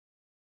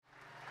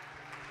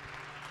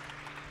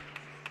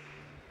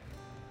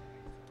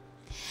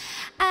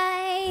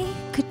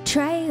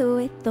try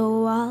with the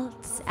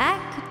waltz, I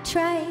could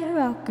try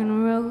rock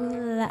and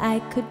roll, I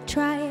could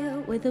try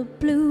with the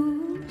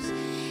blues.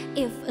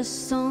 If a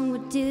song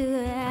would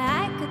do,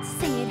 I could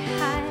sing it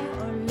high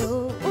or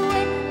low. When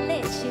I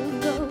let you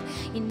go,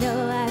 you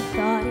know I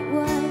thought it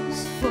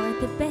was for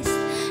the best.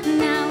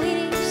 Now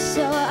it is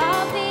so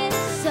obvious,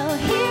 so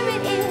here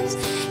it is,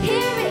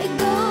 here it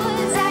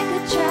goes. I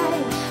could try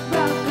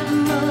rock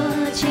and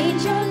roll,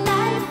 change your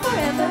life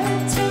forever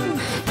too.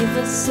 If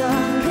a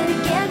song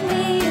could get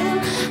me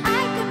you,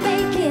 I could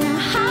make it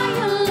high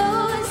or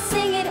low and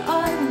sing it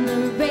on the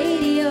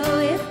radio.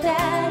 If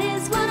that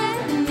is what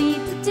I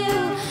need to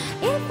do,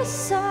 if a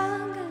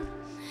song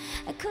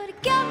could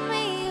get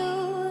me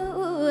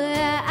you,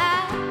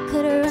 I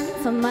could run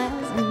for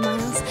miles and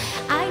miles.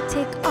 I'd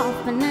take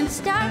off and then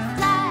start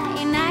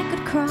flying. I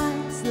could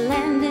cross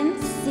land and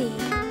sea.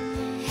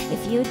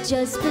 If you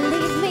just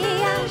believe me,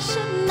 I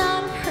should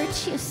not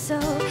hurt you so.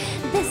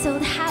 This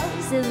old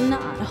house is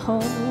not a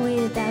home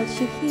without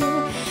you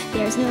here.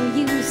 There's no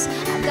use,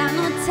 I've got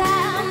no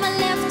time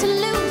left to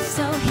lose.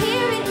 So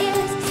here it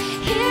is,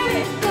 here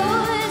it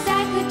goes.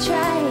 I could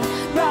try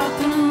rock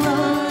and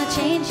roll,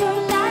 change your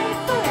life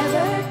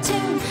forever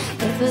too.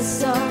 If a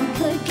song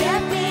could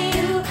get me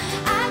you,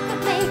 I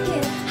could make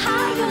it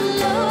high or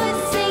low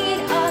and sing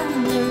it on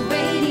the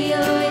radio.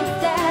 If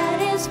that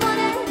is what I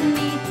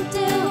need to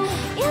do,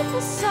 if a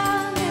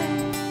song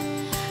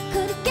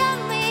could get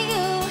me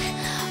you,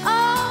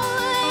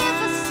 oh, if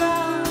a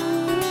song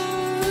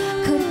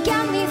could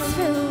get me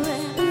through,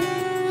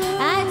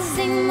 I'd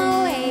sing my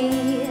way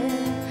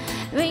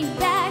right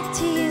back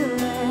to you.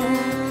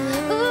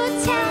 Ooh,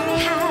 tell me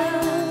how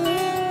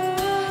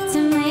to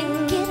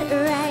make it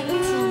right.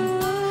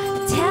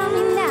 Tell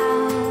me now,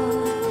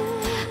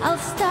 I'll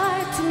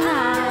start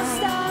tonight.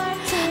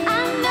 I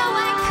know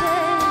I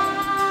could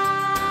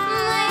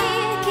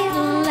make it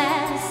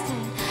last.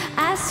 I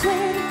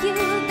swear to you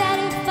that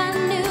if I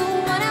knew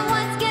what I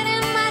was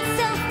getting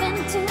myself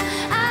into,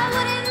 I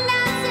wouldn't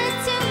answer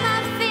to my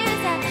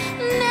fears. I'd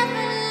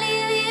never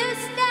leave you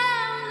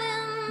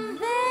standing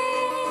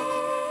there.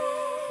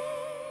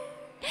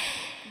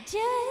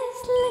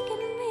 Just look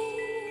at me.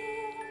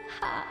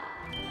 Ha.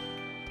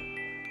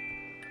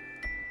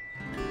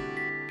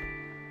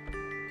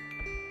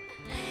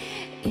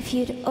 If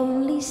you'd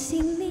only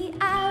see me,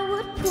 I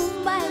would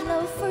prove my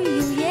love for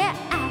you. Yeah,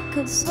 I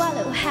could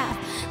swallow half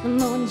the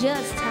moon.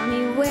 Just tell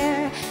me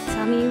where,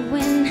 tell me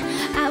when,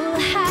 I will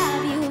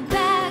have you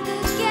back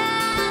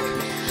again.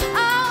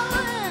 Oh,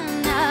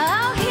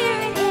 now here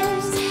it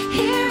is,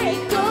 here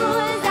it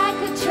goes. I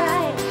could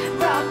try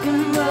rock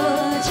and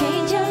roll,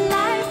 change your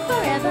life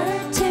forever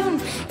tune.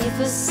 If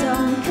a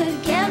song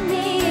could get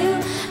me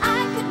you,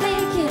 I could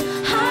make it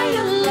high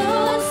or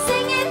low and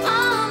sing it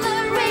on the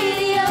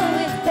radio.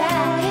 If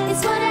that is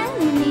what I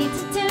need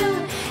to do,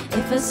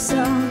 if a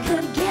song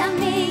could get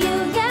me you,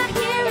 yeah,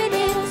 here it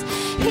is,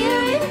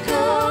 here it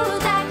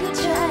goes. I could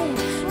try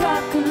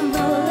rock and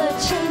roll,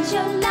 change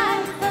your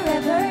life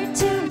forever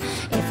too.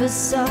 If a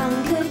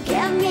song could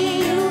get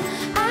me you,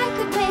 I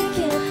could make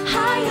it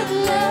high or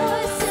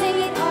low, sing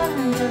it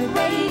on the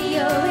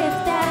radio. If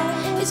that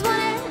is what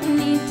I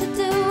need to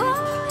do,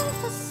 oh,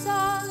 if a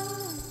song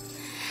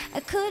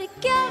could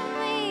get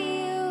me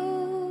you.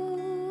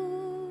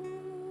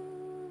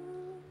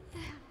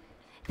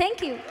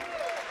 Thank you.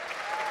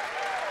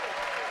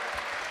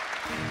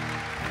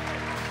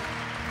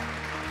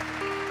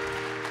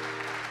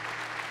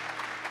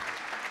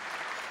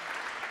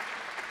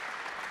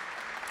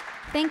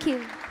 Thank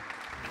you.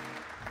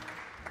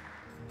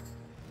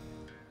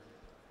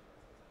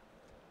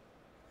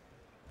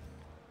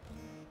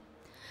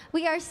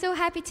 We are so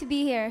happy to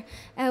be here.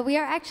 We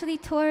are actually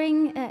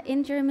touring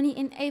in Germany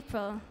in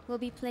April. We'll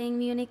be playing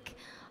Munich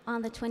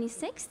on the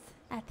 26th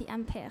at the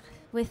Ampere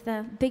with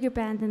a bigger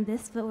band than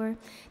this, but we're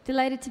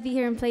delighted to be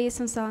here and play you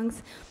some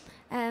songs.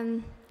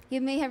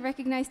 You may have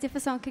recognized If a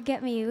Song Could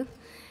Get Me You.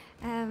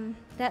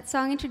 That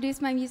song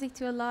introduced my music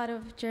to a lot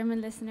of German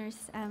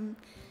listeners.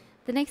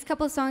 The next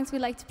couple of songs we'd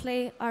like to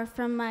play are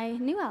from my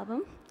new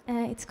album.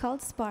 It's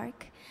called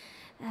Spark.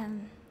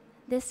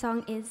 This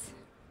song is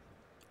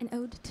an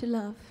ode to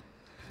love.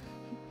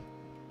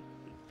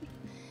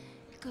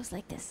 It goes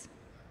like this.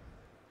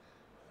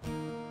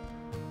 Ooh.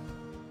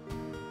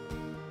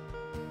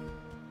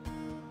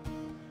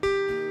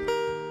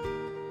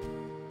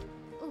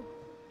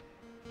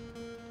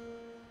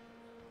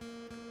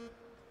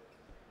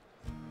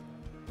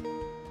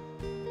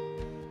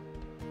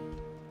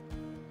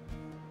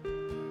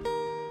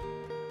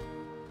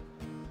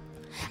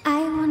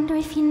 I wonder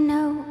if you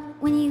know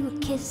when you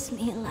kiss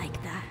me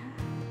like that,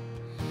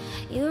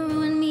 you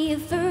ruin me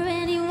for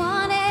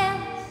anyone else.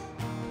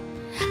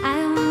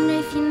 I wonder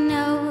if you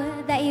know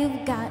that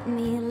you've got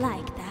me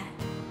like that.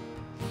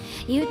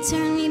 You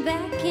turn me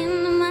back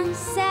into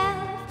myself.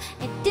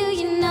 And do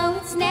you know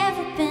it's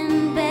never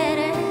been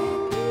better?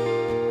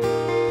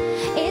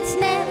 It's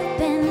never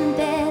been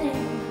better.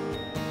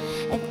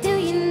 And do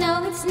you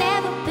know it's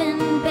never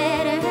been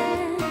better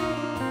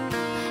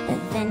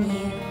than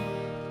you?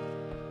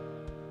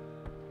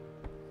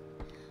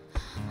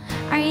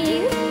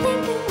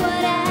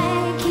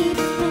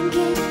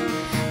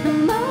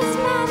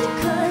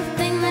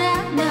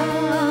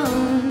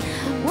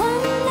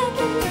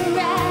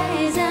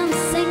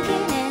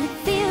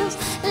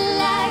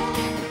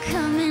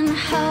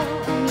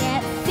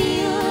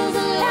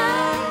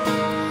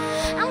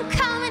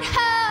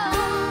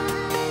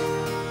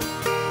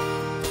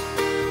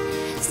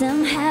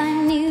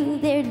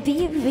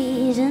 be a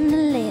reason to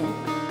live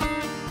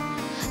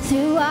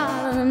through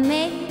all of the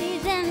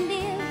maybes and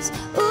ifs.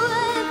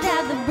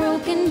 Without the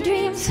broken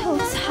dreams,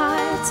 hopes,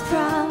 hearts,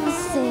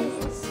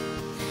 promises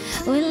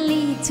will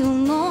lead to a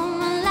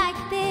moment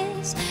like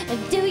this.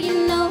 Do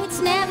you know it's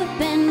never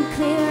been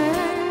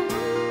clearer?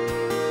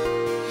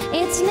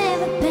 It's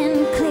never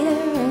been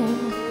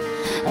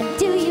clearer.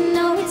 Do you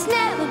know it's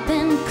never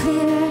been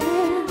clearer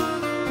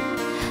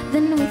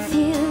than with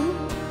you?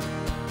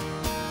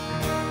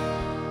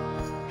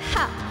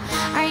 Ha!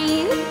 Are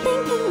you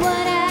thinking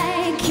what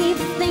I keep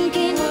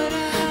thinking?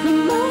 The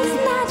most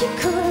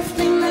magical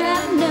thing that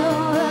I've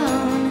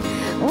known.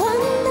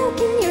 One look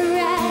in your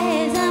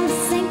eyes, I'm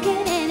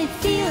sinking and it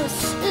feels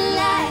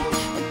like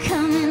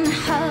coming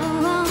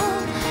home.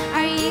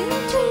 Are you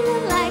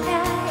dreaming like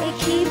I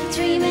keep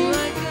dreaming?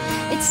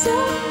 It's so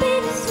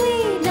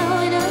bittersweet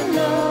knowing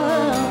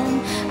alone.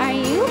 Are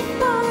you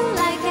falling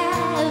like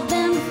I've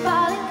been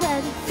falling?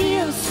 'Cause it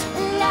feels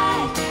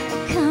like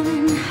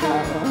coming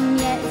home.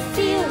 Yeah, it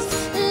feels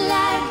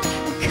like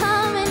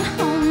coming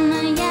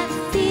home. Yeah, it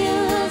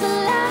feels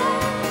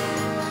like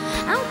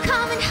I'm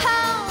coming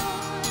home.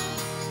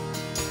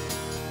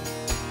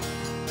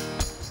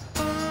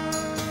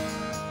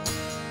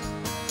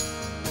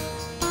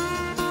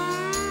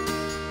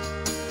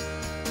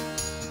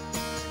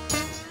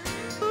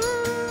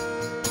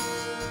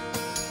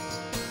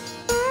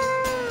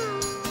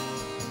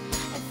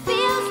 It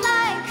feels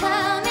like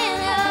coming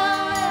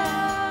home.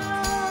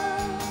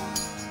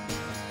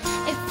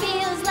 It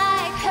feels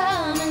like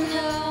coming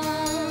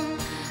home.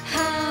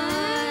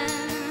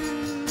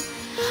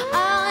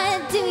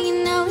 Oh, do you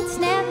know it's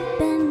never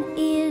been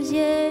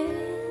easier?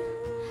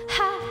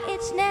 Ha,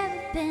 it's never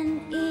been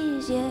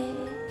easier.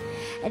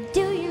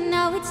 Do you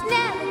know it's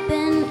never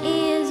been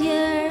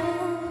easier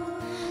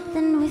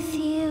than with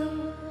you?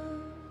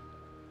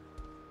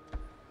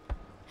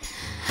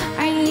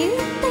 Are you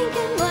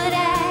thinking what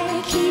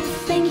I keep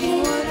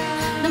thinking?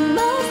 The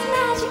most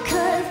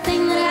magical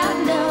thing that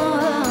I've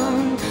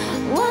known.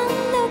 One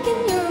look in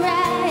your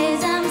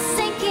eyes, I'm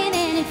sinking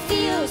and it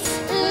feels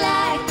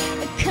like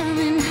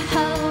coming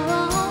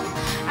home.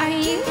 Are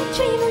you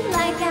dreaming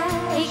like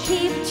I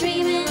keep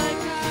dreaming?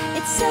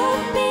 It's so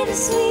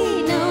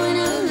bittersweet knowing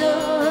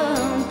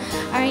alone.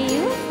 Are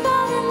you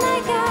falling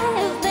like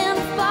I've been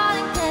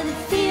falling? 'Cause it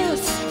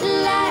feels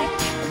like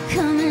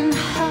coming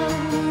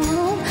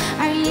home.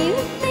 Are you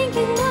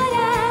thinking what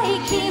I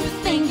keep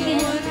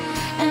thinking?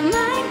 Am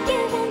I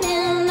giving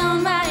in on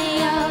my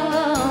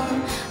own?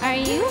 Are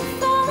you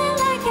falling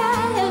like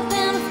I have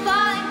been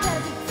falling?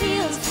 'Cause it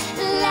feels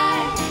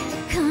like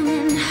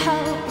coming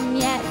home.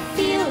 Yeah, it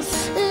feels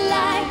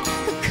like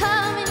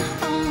coming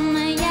home.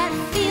 Yeah, it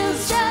feels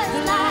just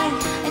like,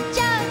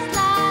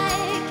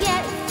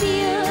 yeah, it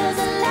feels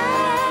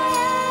like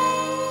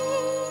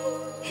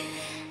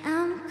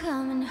I'm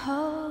coming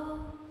home.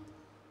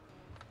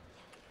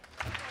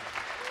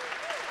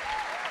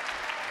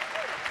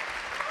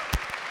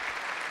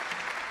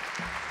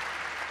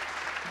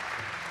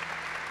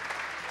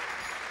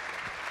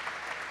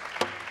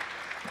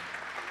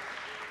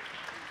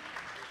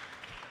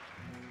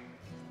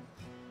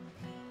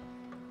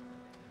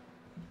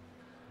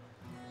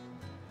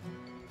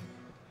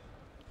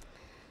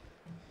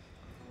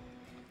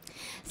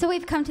 So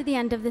we've come to the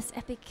end of this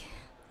epic,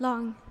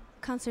 long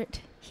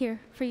concert here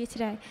for you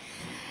today.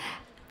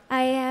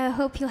 I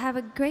hope you'll have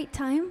a great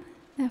time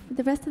for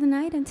the rest of the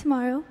night and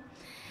tomorrow.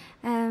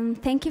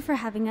 Thank you for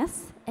having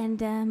us. And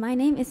my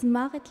name is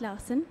Marit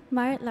Larsen.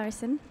 Marit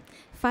Larsen.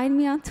 Find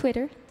me on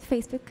Twitter,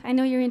 Facebook. I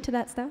know you're into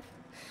that stuff.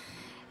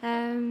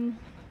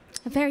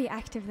 Very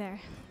active there.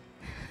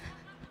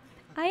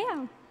 I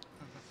am.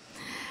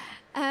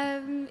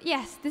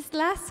 Yes, this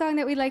last song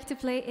that we'd like to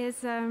play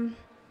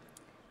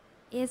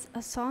is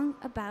a song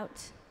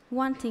about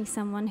wanting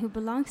someone who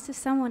belongs to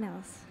someone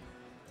else.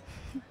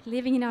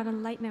 Leaving it out on a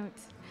light note.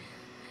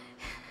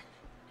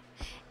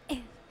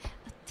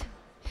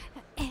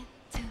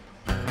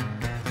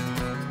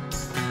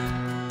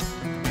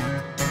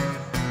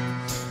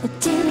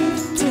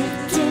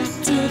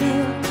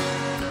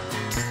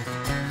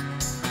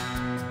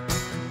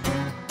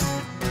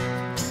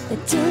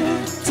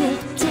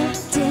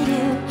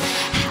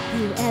 Have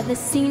you ever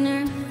seen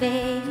her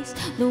face?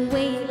 The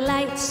way it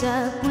lights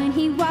up when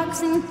he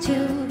walks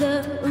into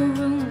the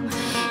room.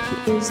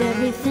 He is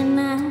everything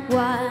I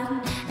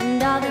want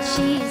and all that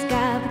she's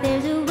got, but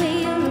there's a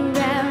way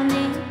around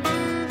it.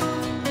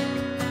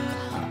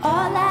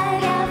 All I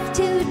have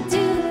to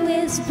do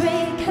is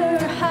break her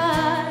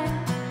heart.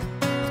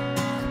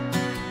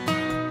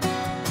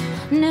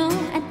 No,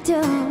 I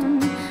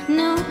don't.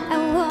 No, I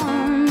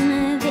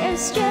won't.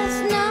 There's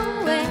just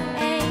no way.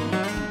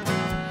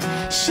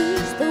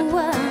 She's the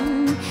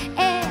one,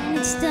 and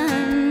it's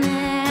done.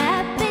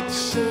 I bet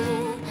she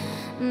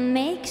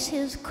makes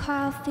his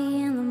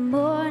coffee in the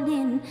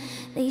morning.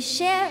 They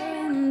share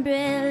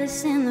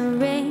umbrellas in the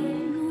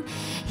rain.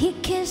 He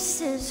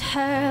kisses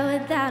her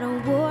without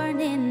a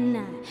warning. I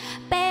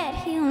bet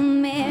he'll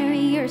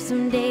marry her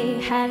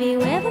someday. Have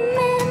you ever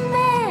met a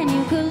man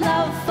you could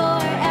love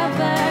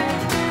forever?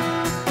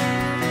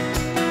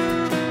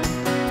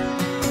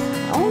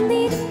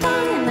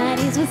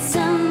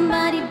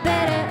 somebody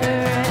better.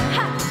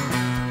 Ha!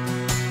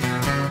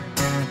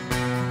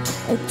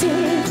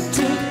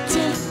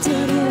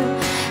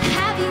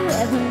 Have you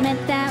ever met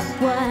that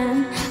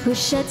one who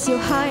shuts your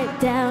heart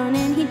down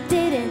and he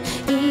didn't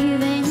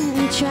even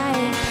try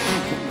it?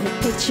 You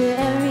picture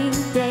every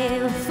day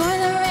for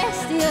the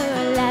rest of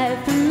your life.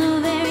 From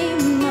the very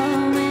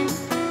moment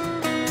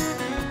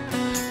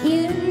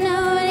you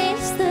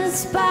notice the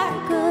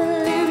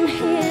sparkle in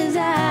his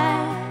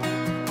eye.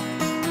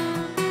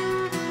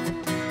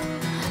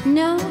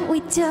 No,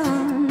 we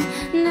don't,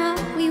 no,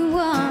 we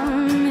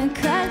won't,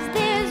 'cause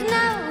there's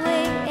no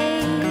way.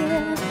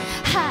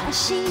 Ha,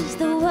 she's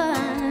the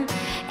one,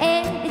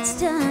 and it's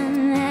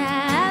done.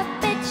 I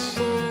bet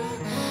she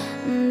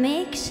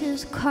makes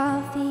his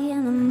coffee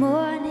in the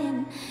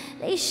morning.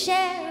 They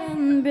share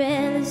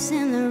umbrellas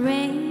in the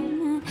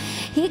rain.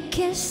 He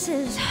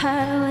kisses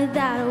her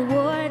without a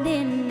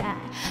warning. I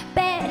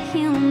bet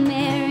he'll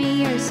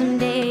marry her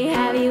someday.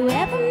 Have you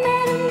ever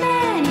met a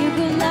man you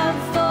could love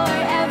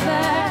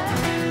forever,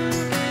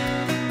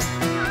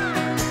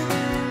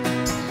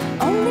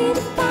 only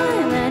to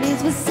find that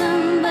he's with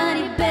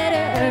somebody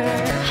better?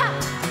 Ha!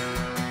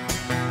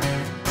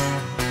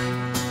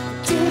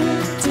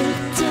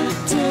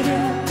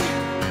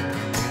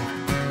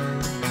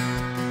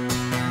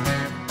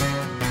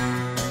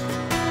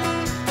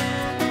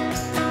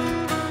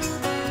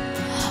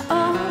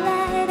 All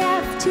I'd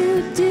have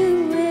to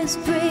do is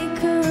break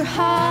her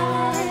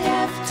heart.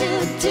 Have to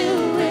do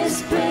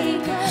is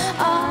break her.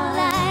 All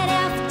I'd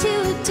have to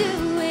do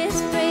is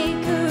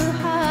break her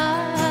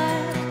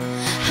heart.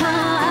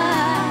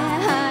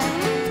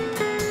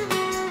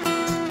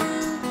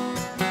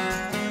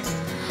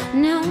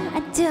 No,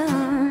 I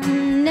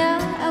don't. No,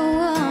 I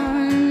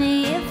won't.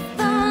 If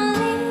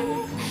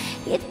only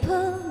you'd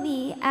pull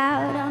me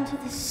out onto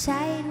the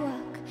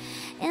sidewalk,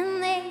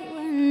 and they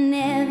were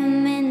never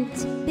meant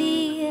to be.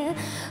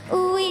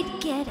 We'd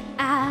get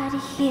out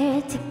of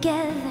here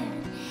together.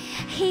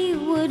 He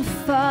would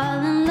fall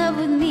in love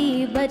with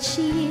me, but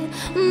she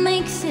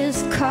makes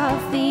his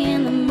coffee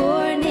in the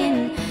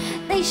morning.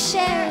 They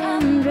share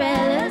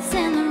umbrellas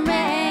in the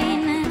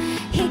rain.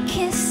 He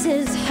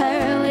kisses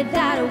her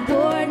without a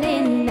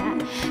warning. I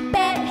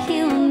bet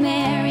he'll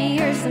marry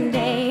her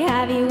someday.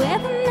 Have you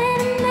ever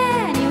met a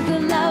man you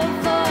could love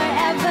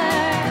forever,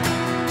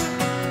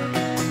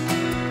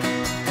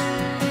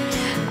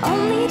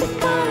 only to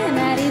find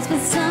that he's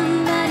with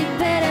somebody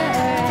better?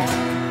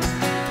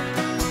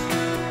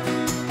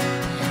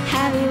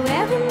 Have you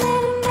ever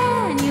met a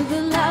man you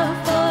could love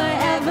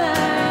forever,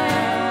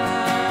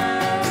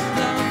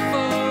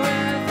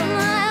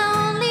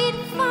 only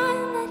to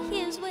find that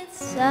he's with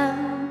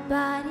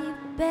somebody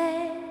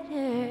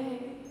better?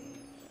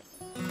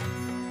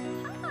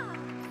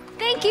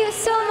 Thank you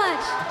so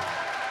much.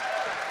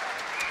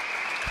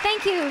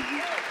 Thank you.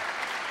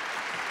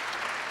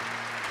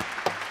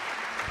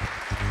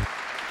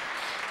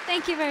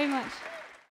 Thank you very much.